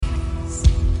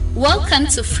Welcome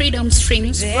to Freedom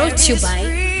Streams, brought to you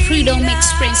by Freedom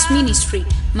Express Ministry,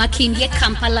 Makindye,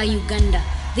 Kampala, Uganda.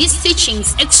 These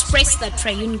teachings express the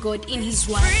triune God in His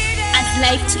Word as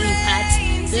life to impart,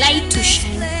 light to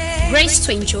shine, grace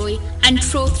to enjoy, and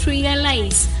truth to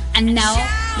realize. And now,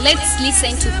 let's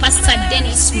listen to Pastor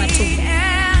Dennis Matovu.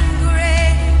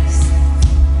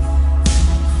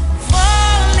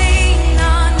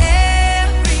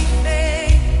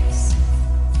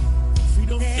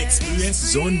 Experience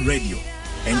Zone Radio.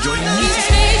 Enjoying music.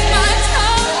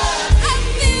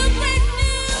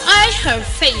 I have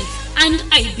faith and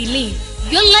I believe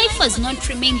your life has not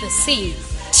remained the same.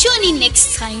 Tune in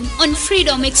next time on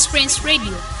Freedom Experience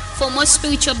Radio for more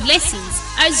spiritual blessings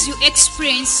as you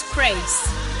experience Christ.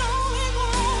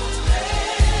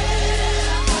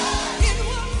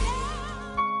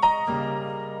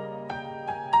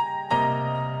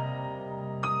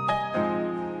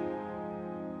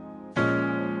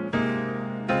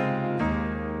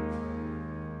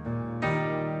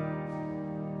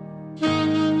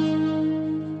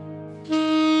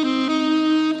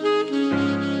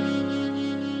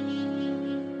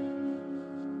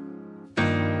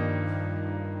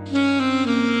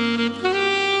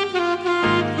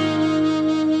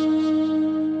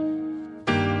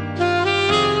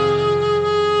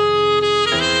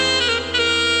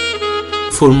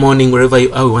 Full morning wherever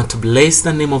you are. We want to bless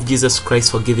the name of Jesus Christ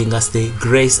for giving us the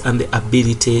grace and the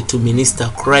ability to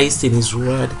minister Christ in His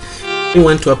Word. We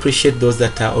want to appreciate those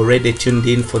that are already tuned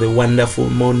in for the wonderful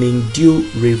morning dew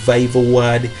revival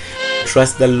word.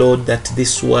 Trust the Lord that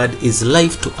this word is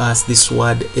life to us. This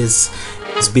word has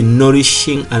been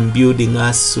nourishing and building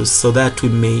us so that we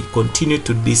may continue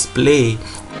to display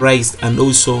Christ and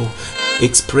also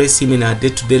express Him in our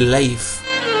day-to-day life.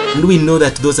 And we know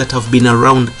that those that have been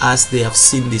around us, they have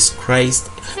seen this Christ,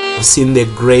 have seen the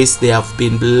grace, they have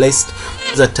been blessed.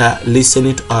 Those that are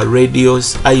listening to our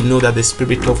radios, I know that the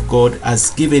Spirit of God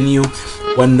has given you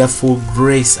wonderful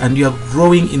grace and you are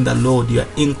growing in the Lord, you are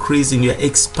increasing, you are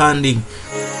expanding,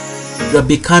 you are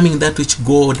becoming that which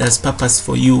God has purposed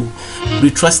for you.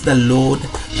 We trust the Lord.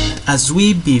 As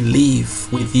we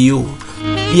believe with you,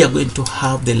 we are going to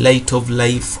have the light of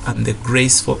life and the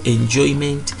grace for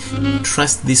enjoyment.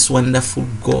 Trust this wonderful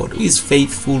God who is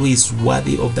faithful, who is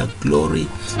worthy of the glory.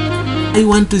 I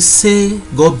want to say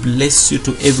God bless you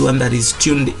to everyone that is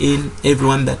tuned in,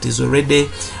 everyone that is already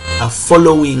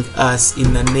following us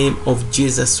in the name of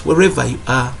Jesus. Wherever you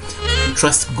are,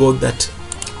 trust God that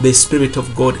the Spirit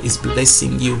of God is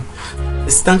blessing you.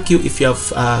 Let's thank you if you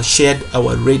have shared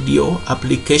our radio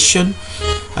application.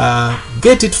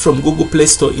 Get it from Google Play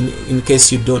Store in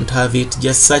case you don't have it.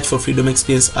 Just search for Freedom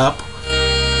Experience app.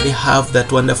 We have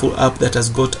that wonderful app that has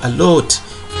got a lot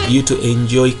for you to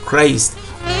enjoy Christ.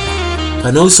 You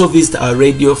can also visit our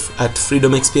radio at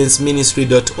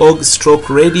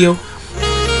freedomexperienceministry.org/radio.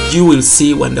 You will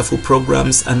see wonderful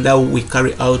programs and how we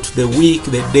carry out the week,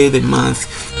 the day, the month,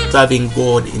 serving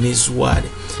God in His Word.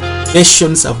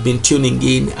 Nations have been tuning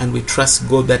in and we trust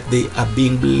God that they are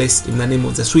being blessed in the name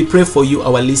of Jesus. We pray for you,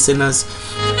 our listeners.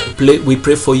 We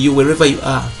pray for you wherever you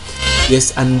are.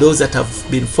 Yes, and those that have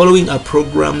been following our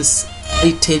programs,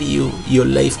 I tell you, your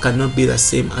life cannot be the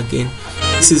same again.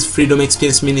 This is Freedom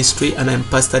Experience Ministry and I'm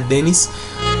Pastor Dennis.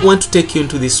 I want to take you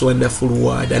into this wonderful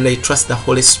word and I trust the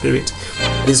Holy Spirit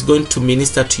is going to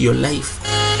minister to your life.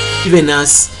 Even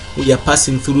as we are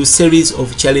passing through a series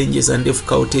of challenges and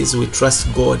difficulties, we trust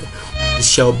God. It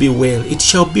shall be well. It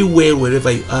shall be well wherever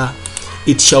you are.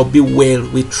 It shall be well.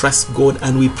 We trust God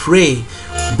and we pray,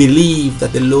 believe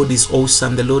that the Lord is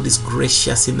awesome, the Lord is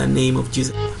gracious in the name of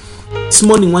Jesus. This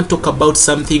morning I want to talk about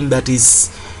something that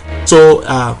is so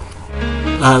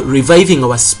reviving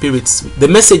our spirits. The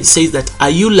message says that, are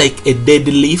you like a dead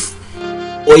leaf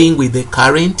going with the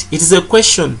current? It is a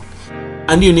question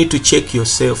and you need to check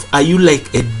yourself. Are you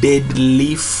like a dead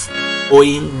leaf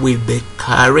going with the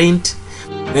current?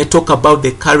 When I talk about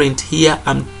the current here,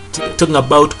 I'm talking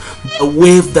about the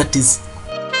wave that is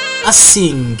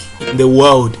passing in the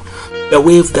world, the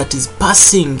wave that is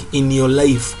passing in your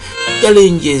life.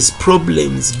 Challenges,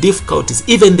 problems, difficulties,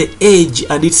 even the age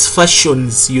and its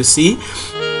fashions, you see.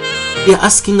 We are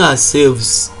asking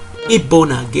ourselves, be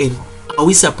born again. Are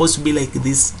we supposed to be like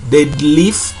this dead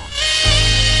leaf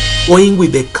going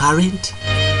with the current?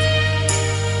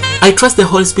 I trust the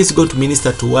Holy Spirit is going to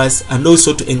minister to us and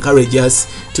also to encourage us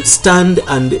to stand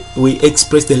and we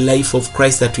express the life of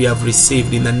Christ that we have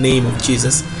received in the name of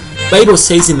Jesus. The Bible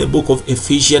says in the book of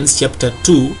Ephesians chapter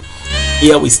 2,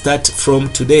 here we start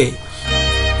from today,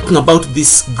 talking about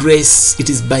this grace. It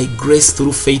is by grace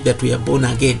through faith that we are born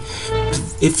again.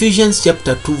 Ephesians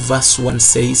chapter 2 verse 1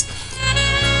 says,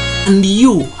 And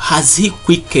you has he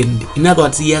quickened. In other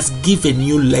words, he has given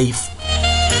you life.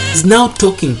 He's now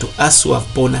talking to us who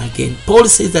have born again. Paul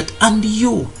says that, and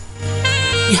you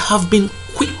have been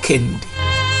quickened,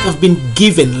 have been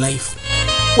given life.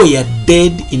 We are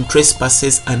dead in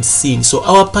trespasses and sin. So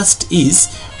our past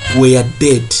is we are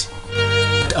dead.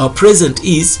 But our present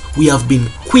is we have been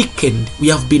quickened, we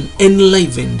have been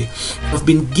enlivened, we have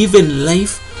been given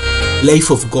life,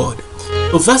 life of God.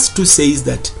 So verse 2 says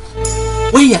that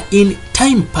where in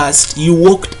time past you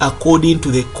walked according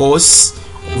to the course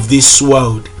of this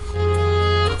world,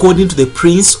 according to the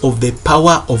prince of the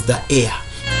power of the air,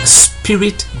 a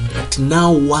spirit that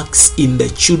now works in the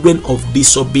children of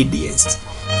disobedience.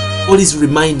 Paul is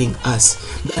reminding us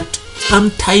that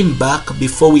some time back,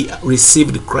 before we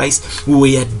received Christ,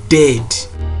 we were dead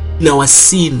in our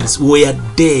sins. We were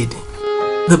dead.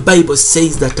 The Bible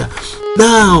says that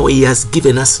now he has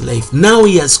given us life. Now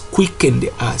he has quickened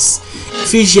us.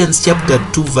 Ephesians chapter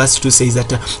 2 verse 2 says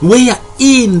that where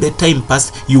in the time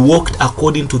past you walked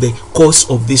according to the course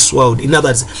of this world. In other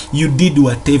words, you did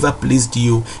whatever pleased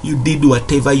you. You did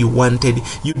whatever you wanted.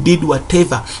 You did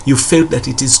whatever you felt that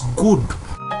it is good,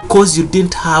 because you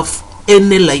didn't have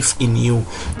any life in you.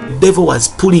 The devil was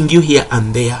pulling you here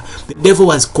and there. The devil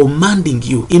was commanding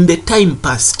you. In the time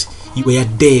past, you were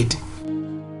dead.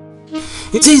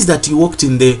 It says that you walked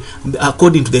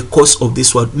according to the course of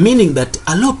this world, meaning that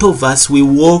a lot of us, we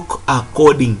walk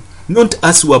according, not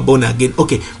us who are born again.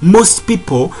 Okay, most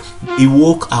people, they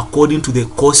walk according to the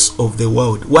course of the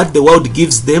world. What the world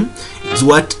gives them is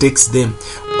what takes them.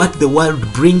 What the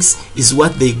world brings is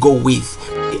what they go with.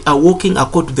 They are walking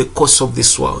according to the course of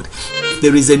this world. If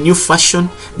there is a new fashion,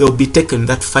 they will be taken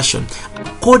that fashion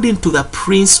according to the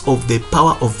prince of the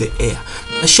power of the air,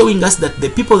 showing us that the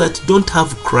people that don't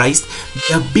have Christ,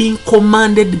 they are being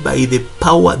commanded by the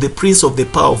power, the prince of the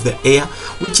power of the air,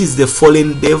 which is the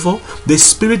fallen devil, the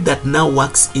spirit that now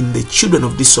works in the children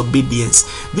of disobedience.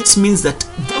 This means that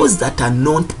those that are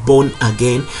not born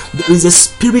again, there is a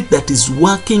spirit that is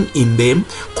working in them,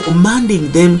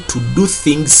 commanding them to do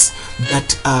things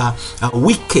that are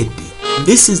wicked.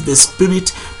 This is the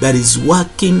spirit that is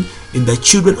working in the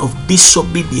children of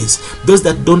disobedience, those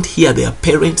that don't hear their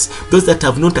parents, those that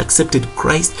have not accepted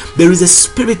Christ. There is a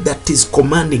spirit that is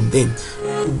commanding them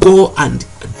to go and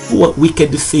do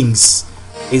wicked things.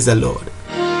 Praise the Lord.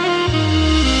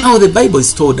 Now the Bible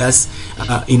has told us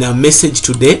in our message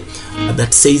today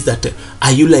that says that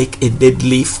are you like a dead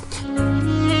leaf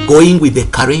going with the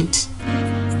current?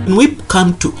 When we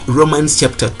come to Romans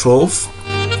chapter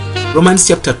 12, Romans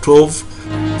chapter 12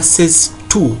 says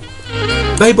 2.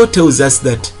 Bible tells us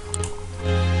that,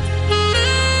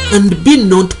 and be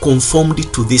not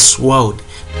conformed to this world,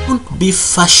 don't be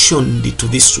fashioned to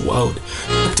this world,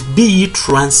 but be ye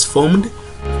transformed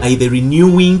by the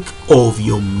renewing of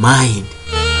your mind,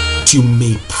 that you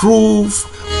may prove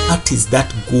what is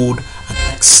that good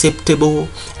and acceptable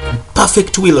and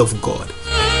perfect will of God.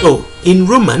 So in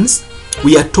Romans,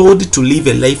 we are told to live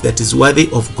a life that is worthy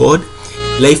of God,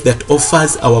 life that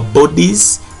offers our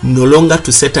bodies no longer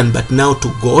to Satan but now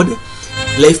to God,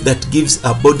 life that gives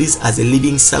our bodies as a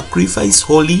living sacrifice,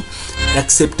 holy,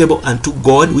 acceptable unto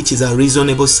God, which is a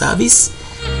reasonable service.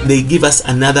 They give us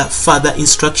another further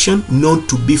instruction, not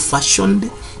to be fashioned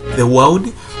the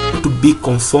world, not to be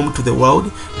conformed to the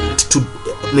world, but to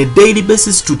on a daily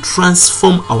basis to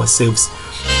transform ourselves.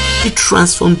 Be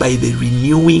transformed by the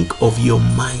renewing of your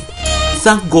mind.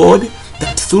 Thank God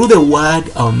that through the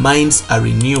word our minds are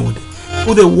renewed.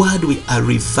 Through the word we are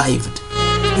revived.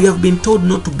 We have been told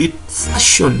not to be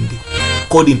fashioned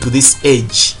according to this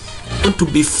age, not to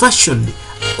be fashioned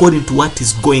according to what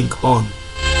is going on.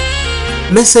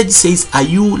 Message says, are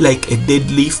you like a dead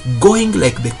leaf going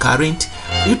like the current?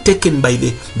 Are you taken by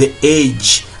the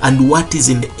age and what is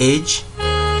in the age?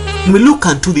 When we look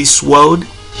into this world,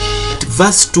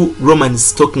 verse 2 Romans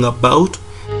is talking about,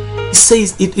 it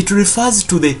says it refers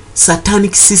to the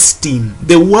satanic system.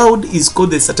 The world is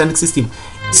called the satanic system.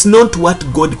 It's not what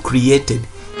God created.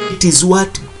 It is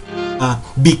what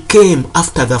became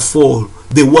after the fall.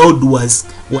 The world was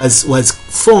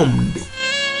formed.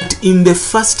 But in the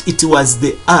first it was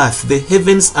the earth, the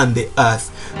heavens and the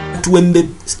earth. But when the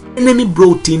enemy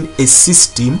brought in a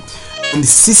system and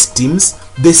systems,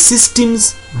 the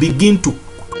systems begin to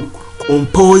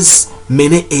compose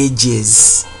many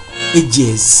ages.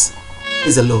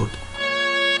 Praise the Lord.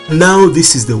 Now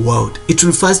this is the world. It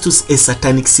refers to a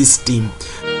satanic system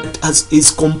that is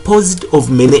composed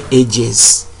of many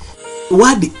ages. The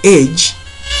word age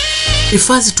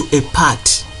refers to a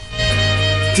part.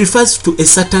 It refers to a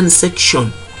certain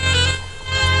section.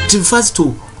 It refers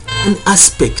to an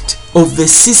aspect of the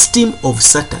system of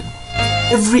Satan.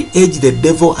 Every age the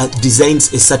devil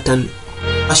designs a certain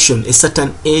passion, a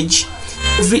certain age.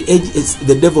 Every age is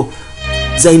the devil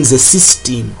designs a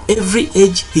system. Every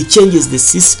age he changes the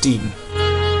system,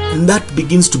 and that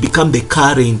begins to become the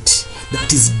current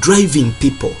that is driving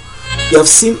people. You have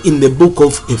seen in the book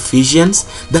of Ephesians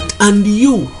that, and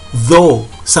you, though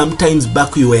sometimes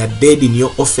back you were dead in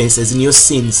your offenses, in your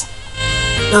sins.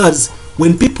 As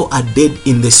when people are dead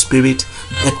in the spirit,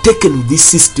 they are taken with this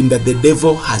system that the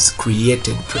devil has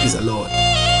created. Praise the Lord.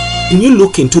 When you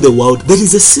look into the world, there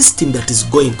is a system that is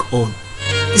going on.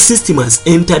 The system has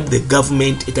entered the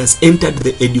government, it has entered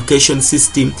the education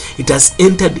system, it has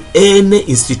entered any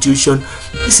institution.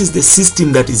 This is the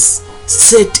system that is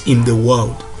set in the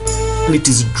world, and it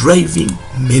is driving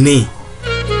many.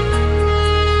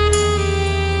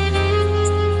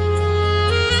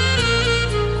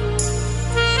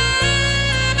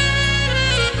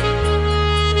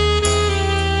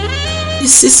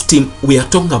 This system we are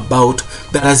talking about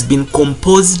that has been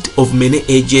composed of many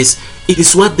ages, it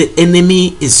is what the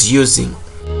enemy is using.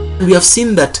 We have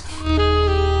seen that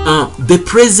the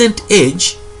present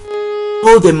age,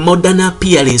 or the modern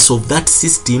appearance of that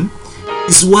system,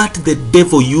 is what the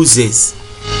devil uses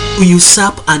to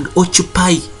usurp and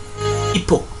occupy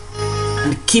people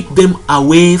and keep them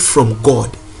away from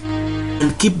God,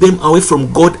 and keep them away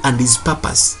from God and his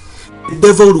purpose. The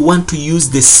devil will want to use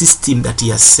the system that he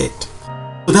has set.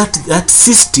 So that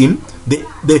system,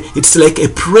 it's like a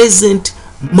present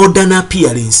modern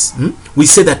appearance. We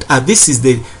say that this is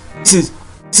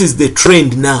the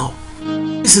trend now.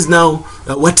 This is now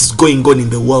what is going on in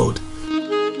the world.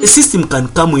 The system can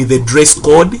come with a dress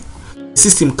code. The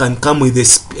system can come with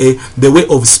the way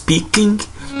of speaking.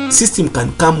 The system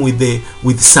can come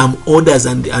with some orders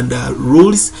and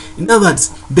rules. In other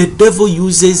words, the devil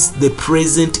uses the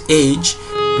present age,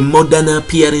 modern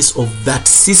appearance of that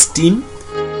system,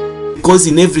 because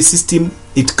in every system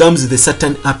it comes with a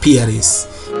certain appearance.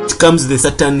 It comes with a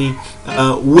certain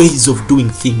ways of doing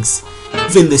things.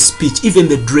 Even the speech, even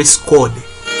the dress code,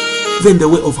 even the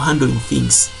way of handling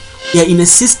things. We are in a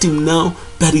system now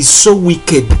that is so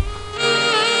wicked.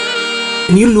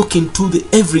 And you look into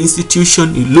every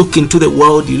institution, you look into the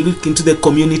world, you look into the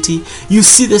community, you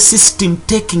see the system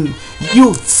taking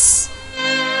youths,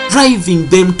 driving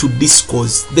them to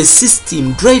discourse, the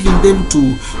system driving them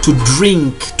to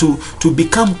drink, to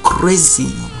become crazy.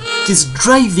 It is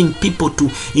driving people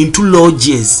into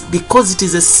lodges because it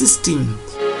is a system.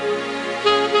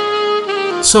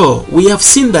 So we have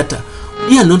seen that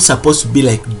we are not supposed to be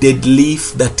like dead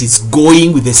leaf that is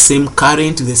going with the same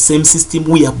current, the same system.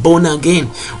 We are born again.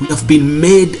 We have been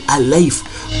made alive.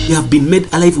 We have been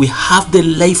made alive. We have the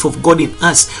life of God in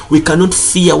us. We cannot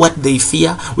fear what they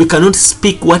fear. We cannot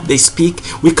speak what they speak.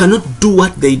 We cannot do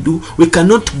what they do. We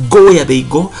cannot go where they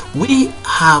go. We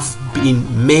have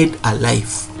been made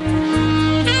alive.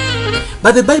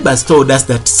 But the Bible has told us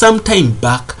that sometime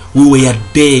back we were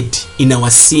dead in our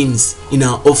sins, in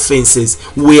our offenses.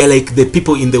 We were like the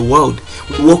people in the world.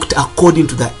 We walked according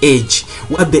to the age.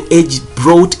 What the age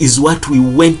brought is what we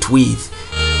went with.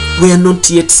 We are not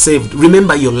yet saved.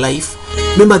 Remember your life.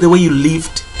 Remember the way you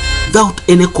lived without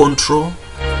any control,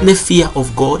 any fear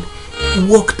of God. You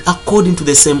walked according to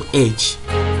the same age,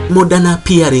 modern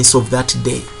appearance of that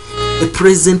day. The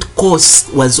present course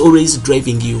was always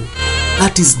driving you.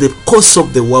 That is the course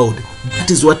of the world. That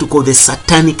is what we call the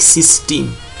satanic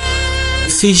system.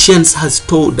 Ephesians has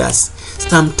told us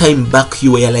sometime back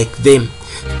you were like them.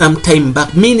 Sometime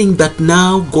back, meaning that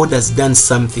now God has done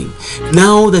something.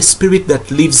 Now the spirit that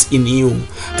lives in you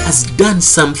has done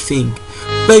something.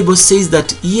 The Bible says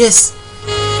that yes,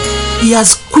 he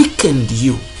has quickened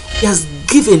you. He has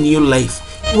given you life.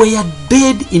 We are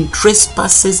dead in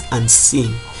trespasses and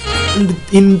sin. And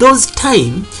in those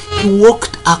times, he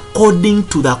walked according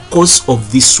to the course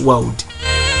of this world,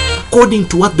 according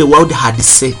to what the world had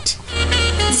set.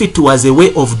 If it was a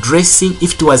way of dressing,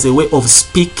 if it was a way of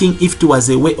speaking, if it was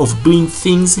a way of doing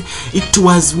things, it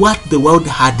was what the world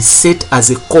had set as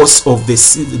a course of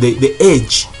the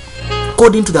age,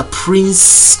 according to the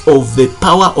prince of the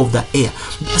power of the air,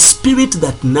 the spirit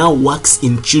that now works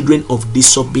in children of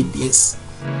disobedience.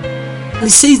 And he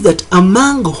says that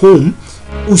among whom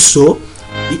also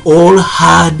we all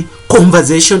had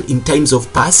conversation in times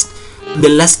of past, the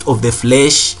lust of the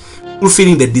flesh,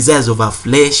 fulfilling the desires of our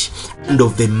flesh and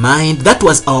of the mind. That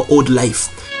was our old life.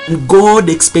 And God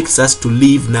expects us to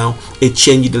live now a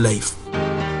changed life.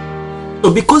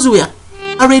 So because we are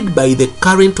carried by the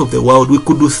current of the world, we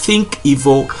could think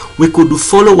evil, we could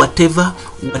follow whatever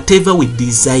we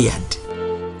desired.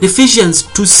 Ephesians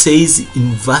 2 says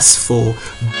in verse 4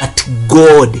 that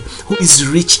God, who is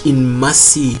rich in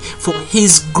mercy, for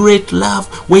his great love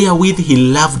wherewith he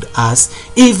loved us,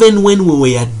 even when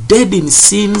we were dead in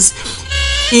sins,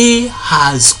 he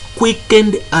has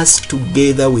quickened us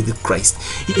together with Christ.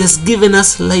 He has given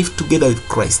us life together with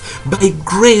Christ. By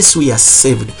grace we are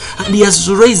saved, and he has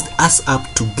raised us up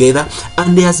together,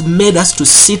 and he has made us to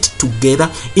sit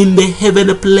together in the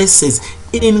heavenly places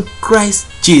in Christ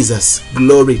Jesus.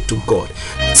 Glory to God.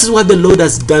 This is what the Lord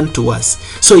has done to us.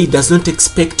 So he does not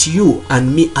expect you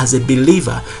and me as a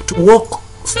believer to walk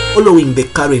following the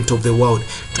current of the world,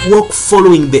 to walk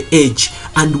following the age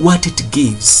and what it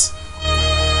gives.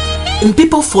 When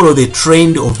people follow the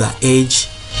trend of the age,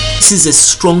 this is a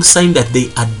strong sign that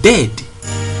they are dead.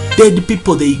 Dead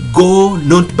people, they go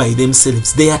not by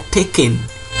themselves. They are taken.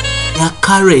 They are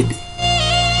carried.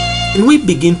 When we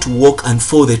begin to walk and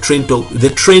follow the trend of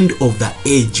the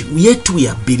age, yet we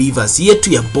are believers, yet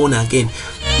we are born again,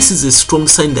 this is a strong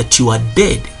sign that you are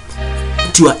dead.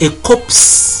 That you are a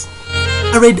corpse,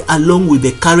 carried along with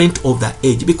the current of the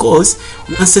age. Because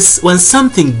when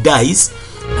something dies,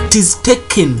 it is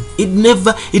taken.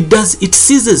 It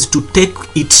ceases to take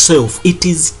itself. It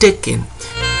is taken.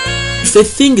 If a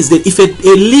thing is dead, if a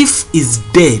leaf is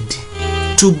dead,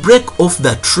 to break off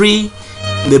the tree,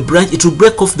 the branch, it will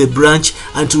break off the branch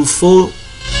and to fall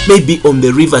maybe on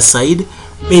the riverside,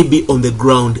 maybe on the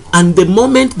ground. And the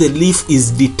moment the leaf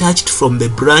is detached from the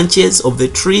branches of the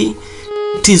tree,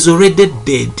 it is already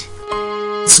dead.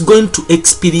 It's going to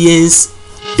experience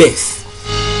death.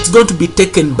 It's going to be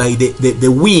taken by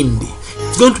the wind.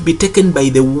 It's going to be taken by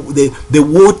the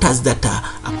waters that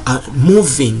are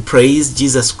moving. Praise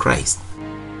Jesus Christ.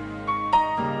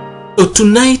 So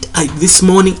tonight, this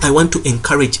morning, I want to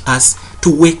encourage us to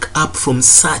wake up from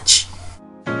such.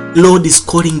 Lord is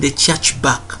calling the church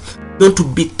back, not to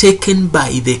be taken by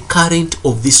the current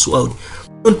of this world,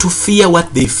 not to fear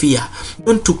what they fear,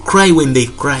 not to cry when they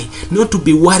cry, not to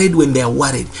be worried when they are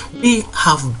worried. We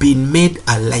have been made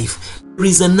alive. There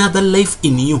is another life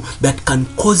in you that can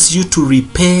cause you to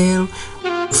repel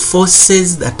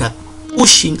forces that are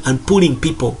pushing and pulling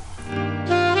people.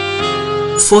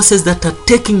 Forces that are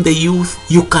taking the youth,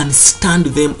 you can stand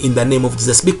them in the name of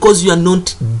Jesus, because you are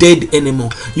not dead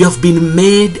anymore. You have been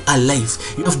made alive.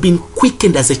 You have been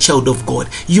quickened as a child of God.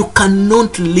 You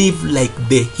cannot live like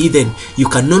the heathen. You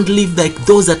cannot live like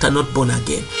those that are not born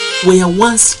again. We are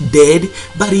once dead,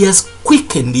 but he has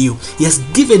quickened you. He has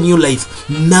given you life.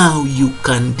 Now you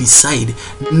can decide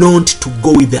not to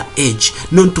go with the edge,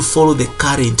 not to follow the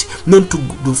current, not to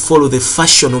follow the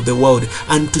fashion of the world,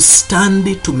 and to stand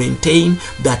to maintain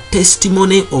the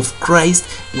testimony of Christ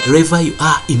wherever you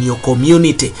are in your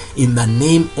community, in the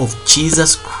name of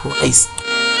Jesus Christ.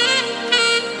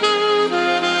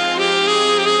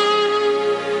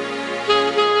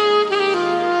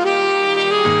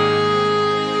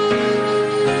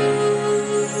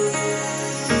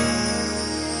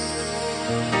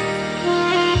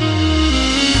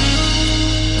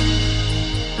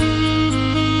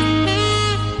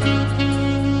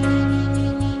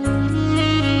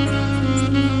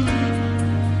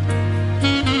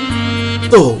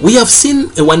 So we have seen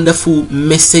a wonderful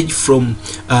message from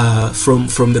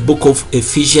the book of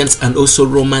Ephesians and also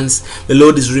Romans. The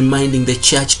Lord is reminding the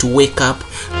church to wake up.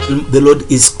 The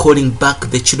Lord is calling back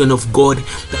the children of God,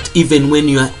 that even when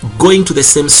you are going to the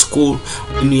same school,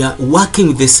 when you are working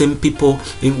with the same people,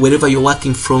 wherever you're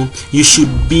working from, you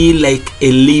should be like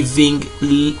a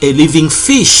living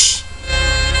fish.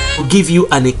 I'll give you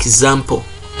an example.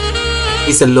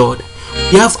 Praise the Lord.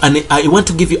 I want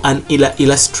to give you an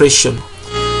illustration.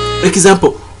 For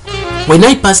example, when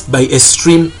I passed by a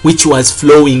stream which was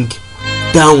flowing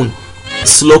down the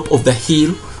slope of the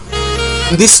hill,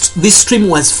 this stream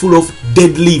was full of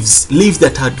dead leaves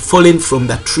that had fallen from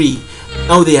the tree.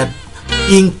 Now they are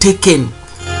being taken.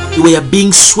 They were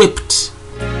being swept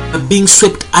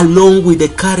along with the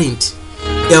current.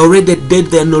 They are already dead.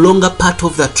 They are no longer part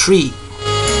of the tree.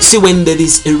 See, when there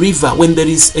is a river, when there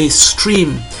is a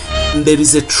stream, and there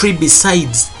is a tree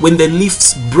besides, when the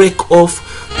leaves break off,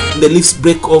 they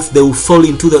will fall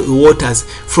into the waters.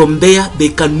 From there, they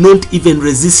cannot even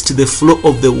resist the flow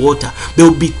of the water. They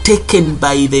will be taken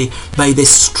by the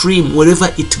stream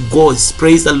wherever it goes.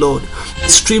 Praise the Lord. The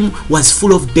stream was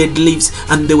full of dead leaves,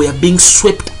 and they were being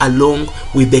swept along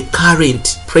with the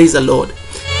current. Praise the Lord.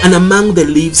 And among the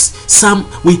leaves,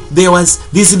 there was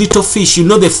this little fish. You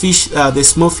know the fish, the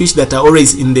small fish that are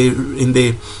always in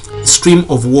the stream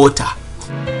of water.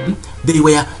 They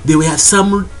were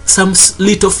some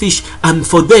little fish, and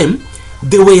for them,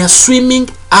 they were swimming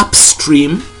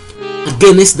upstream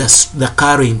against the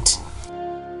current.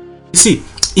 You see,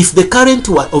 if the current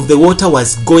of the water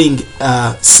was going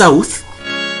south,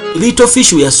 little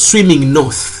fish were swimming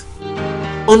north,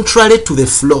 contrary to the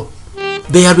flow.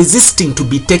 They are resisting to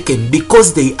be taken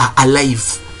because they are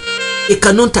alive. They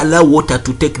cannot allow water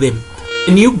to take them.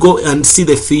 When you go and see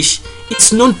the fish,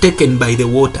 it's not taken by the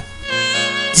water.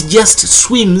 It just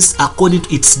swims according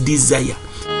to its desire.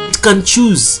 It can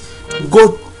choose to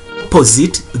go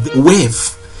opposite the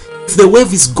wave. If the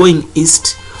wave is going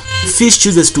east, the fish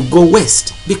chooses to go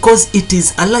west because it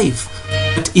is alive.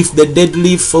 But if the dead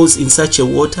leaf falls in such a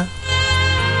water,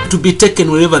 to be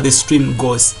taken wherever the stream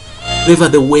goes, wherever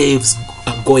the waves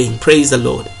are going. Praise the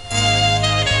Lord.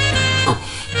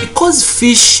 Because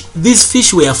these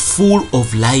fish were full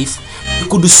of life, they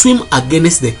could swim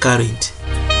against the current.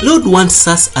 Lord wants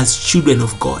us as children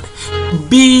of God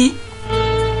be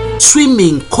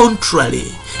swimming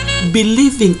contrary,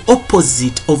 believing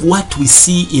opposite of what we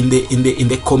see in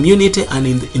the community and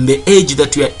in the age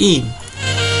that we are in.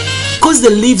 Because the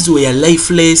leaves were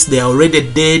lifeless, they are already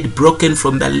dead, broken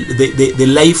from the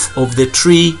life of the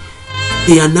tree.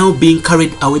 They are now being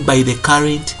carried away by the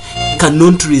current. They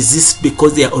cannot resist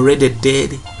because they are already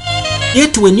dead.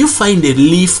 Yet when you find a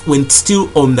leaf when still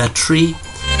on the tree,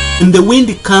 when the wind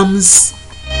comes,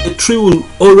 the tree will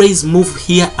always move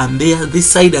here and there, this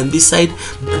side and this side.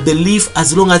 But the leaf,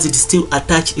 as long as it is still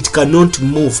attached, it cannot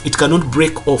move, it cannot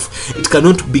break off, it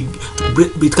cannot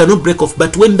break off.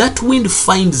 But when that wind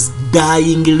finds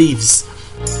dying leaves,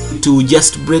 it will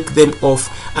just break them off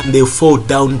and they fall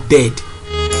down dead.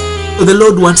 So the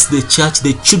Lord wants the church,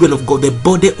 the children of God, the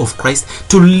body of Christ,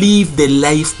 to live the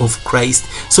life of Christ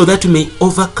so that we may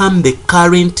overcome the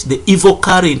current, the evil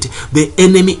current the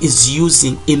enemy is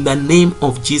using in the name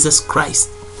of Jesus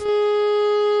Christ.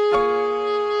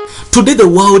 Today the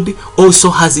world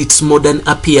also has its modern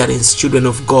appearance, children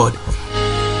of God.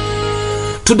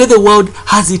 Today the world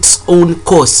has its own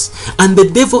course, and the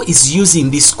devil is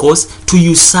using this course to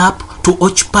usurp, to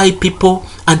occupy people,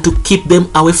 and to keep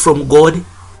them away from God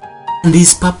and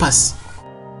his purpose.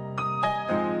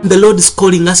 The Lord is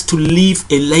calling us to live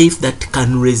a life that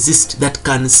can resist, that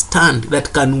can stand,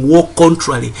 that can walk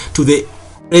contrary to the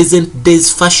present day's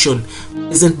fashion,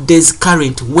 present day's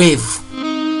current wave.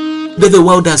 Today the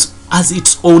world has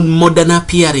its own modern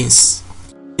appearance.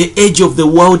 The age of the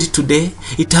world today,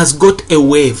 it has got a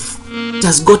wave, it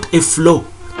has got a flow.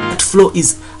 That flow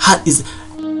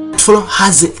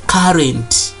has a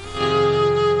current.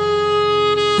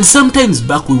 And sometimes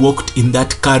back we walked in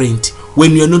that current.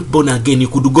 When you are not born again, you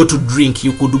could go to drink,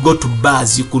 you could go to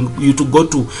bars, you could go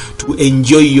to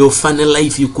enjoy your funny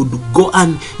life, you could go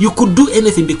and you could do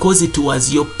anything because it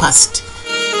was your past.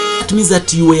 That means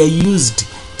that you were used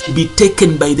to be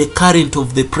taken by the current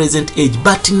of the present age.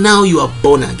 But now you are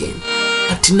born again.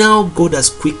 But now God has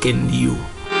quickened you.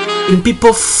 When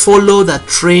people follow the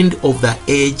trend of the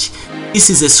age, this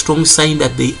is a strong sign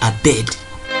that they are dead.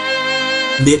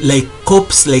 They, like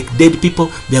corpse, like dead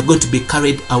people, they are going to be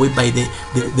carried away by the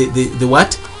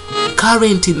what?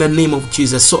 Current in the name of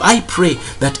Jesus. So I pray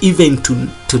that even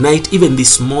tonight, even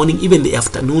this morning, even the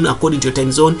afternoon, according to your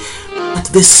time zone, that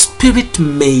the Spirit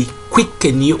may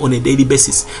quicken you on a daily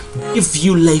basis, give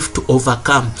you life to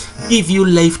overcome, give you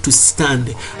life to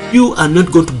stand. You are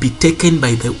not going to be taken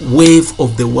by the wave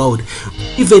of the world.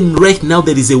 Even right now,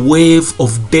 there is a wave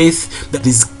of death that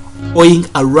is going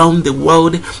around the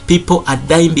world. People are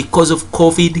dying because of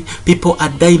COVID. People are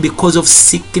dying because of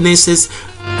sicknesses.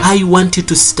 I want you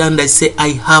to stand and say, I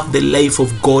have the life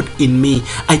of God in me.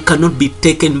 I cannot be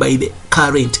taken by the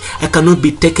current. I cannot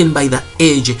be taken by the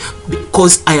age,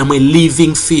 because I am a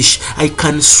living fish. I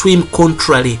can swim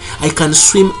contrary. I can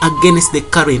swim against the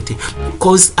current,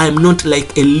 because I am not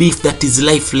like a leaf that is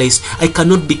lifeless. I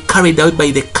cannot be carried away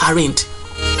by the current.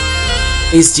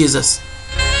 Praise Jesus.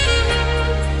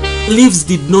 Leaves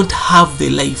did not have the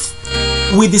life.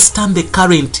 Withstand the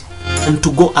current and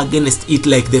to go against it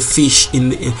like the fish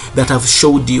that I've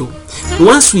showed you.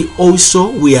 Once we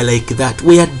are like that.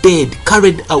 We are dead,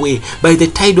 carried away by the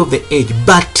tide of the age.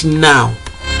 But now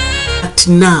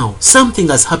something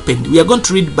has happened. We are going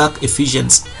to read back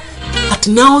Ephesians. But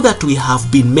now that we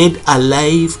have been made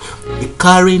alive, the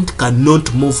current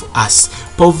cannot move us.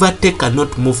 Poverty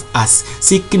cannot move us.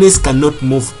 Sickness cannot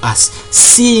move us.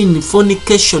 Sin,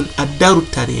 fornication,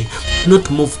 adultery cannot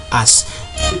move us.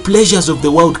 The pleasures of the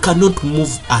world cannot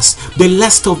move us. The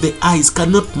lust of the eyes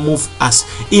cannot move us.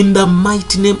 In the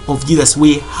mighty name of Jesus,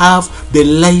 we have the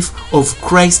life of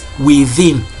Christ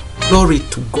within. Glory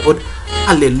to God.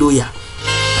 Hallelujah.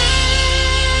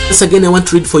 Once again, I want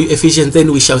to read for you Ephesians,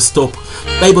 then we shall stop.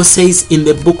 The Bible says in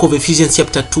the book of Ephesians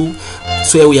chapter 2,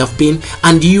 that's where we have been,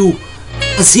 and you,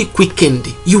 as he quickened.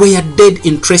 You were dead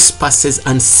in trespasses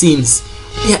and sins,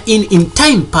 wherein in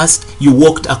time past you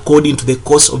walked according to the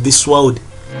course of this world,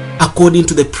 according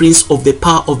to the prince of the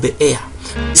power of the air,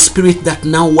 the spirit that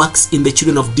now works in the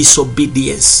children of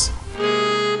disobedience.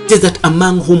 It says that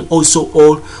among whom also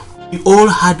we all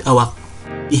had our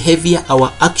behavior,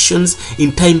 our actions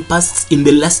in time past in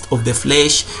the lust of the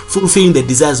flesh, fulfilling the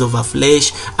desires of our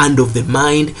flesh and of the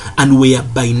mind, and we are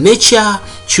by nature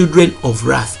children of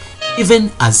wrath,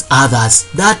 even as others.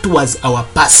 That was our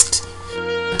past.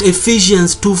 But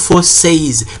Ephesians 2:4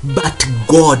 says, but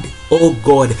God, oh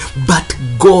God, but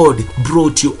God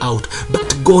brought you out.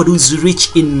 But God, who is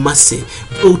rich in mercy,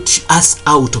 brought us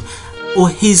out for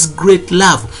his great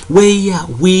love,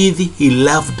 wherewith he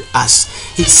loved us.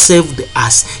 He saved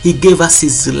us. He gave us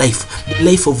his life, the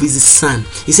life of his son.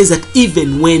 He says that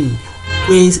even when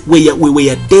we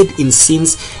were dead in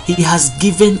sins, he has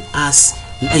given us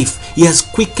life. He has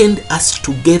quickened us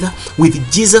together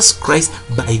with Jesus Christ.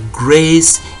 By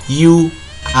grace you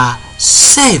are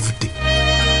saved.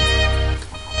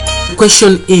 The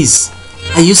question is,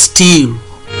 are you still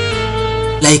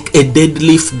like a dead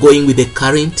leaf going with the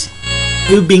current?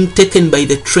 Are you being taken by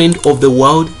the trend of the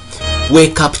world?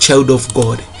 Wake up, child of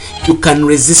God. You can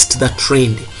resist the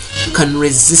trend. You can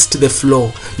resist the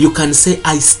flow. You can say,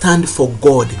 I stand for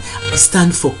God. I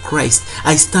stand for Christ.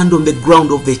 I stand on the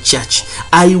ground of the church.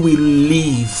 I will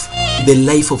live the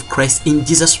life of Christ in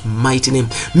Jesus' mighty name.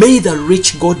 May the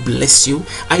rich God bless you.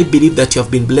 I believe that you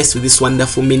have been blessed with this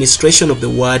wonderful ministration of the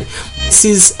word. This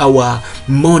is our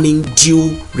morning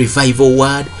dew revival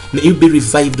word. May you be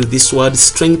revived with this word,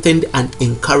 strengthened and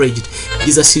encouraged. In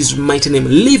Jesus' mighty name.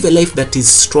 Live a life that is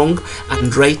strong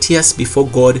and righteous before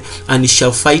God, and you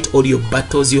shall fight all your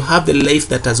battles. You have the life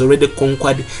that has already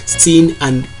conquered sin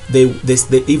and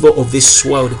the evil of this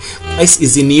world. Christ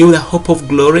is in you, the hope of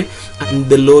glory, and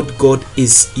the Lord God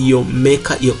is your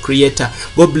maker, your creator.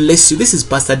 God bless you. This is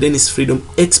Pastor Dennis Freedom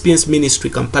Experience Ministry,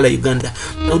 Kampala, Uganda.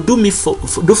 Now do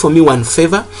for me one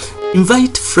favor.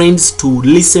 Invite friends to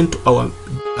listen to our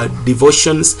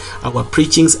devotions, our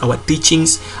preachings, our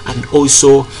teachings, and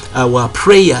also our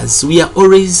prayers. We are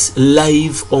always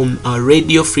live on our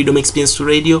radio, Freedom Experience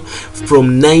Radio.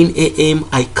 From 9 a.m.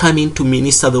 I come in to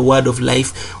minister the word of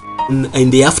life. In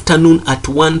the afternoon at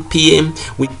 1 p.m.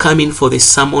 we come in for the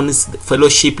sermons, the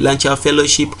fellowship, lunch hour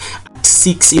fellowship. At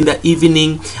 6 in the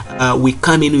evening we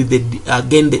come in with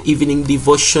the evening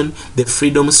devotion, the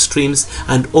freedom streams,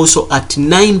 and also at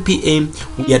 9 p.m.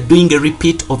 we are doing a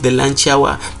repeat of the lunch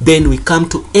hour. Then we come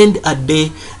to end the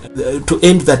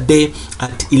day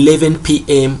at 11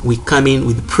 p.m. we come in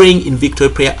with praying in victory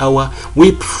prayer hour.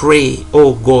 We pray,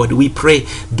 oh God, we pray.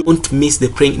 Don't miss the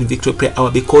praying in victory prayer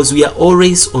hour, because we are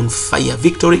always on fire.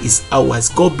 Victory is ours.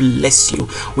 God bless you.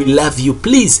 We love you.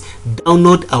 Please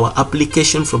download our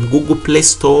application from Google Play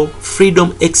Store,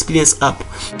 Freedom Experience app.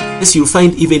 Yes, you'll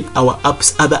find even our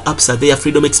apps, other apps are there.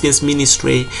 Freedom Experience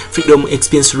Ministry, Freedom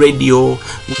Experience Radio.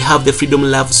 We have the Freedom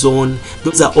Love Zone.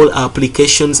 Those are all our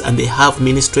applications, and they have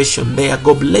ministration there.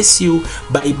 God bless you.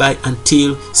 Bye bye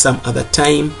until some other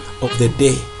time of the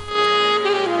day.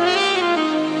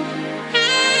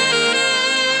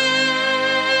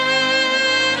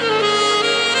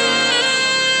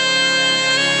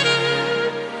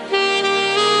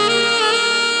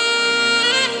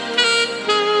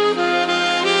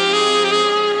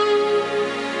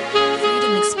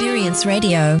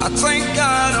 Radio. I thank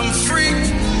God I'm free,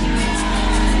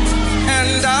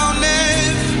 and I'll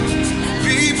never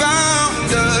be bound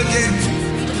again.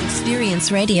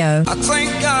 Experience Radio. I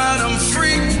thank God I'm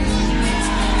free,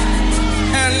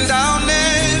 and I'll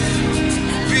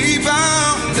never be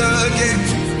bound again.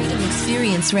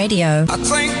 Experience Radio. I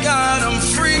thank God I'm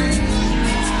free,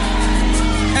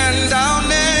 and I'll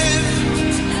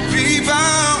never be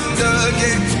bound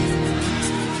again.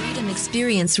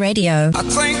 Experience Radio. I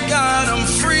thank God I'm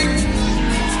free,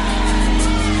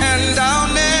 and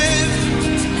I'll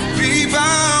never be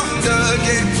bound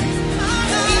again.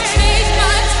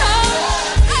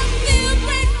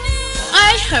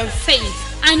 I have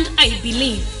faith and I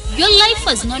believe your life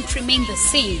has not remained the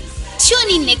same. Tune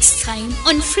in next time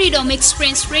on Freedom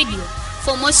Experience Radio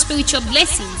for more spiritual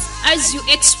blessings as you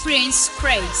experience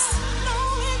Christ.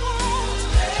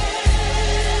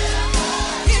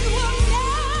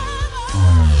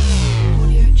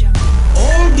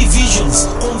 Divisions,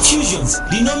 confusions,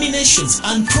 denominations,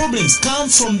 and problems come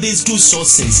from these two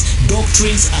sources,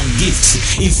 doctrines and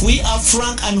gifts. If we are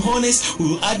frank and honest, we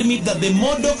will admit that the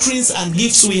more doctrines and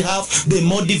gifts we have, the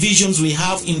more divisions we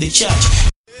have in the church.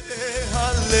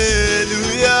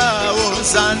 Hallelujah,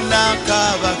 Hosanna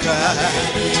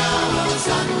Kabaka.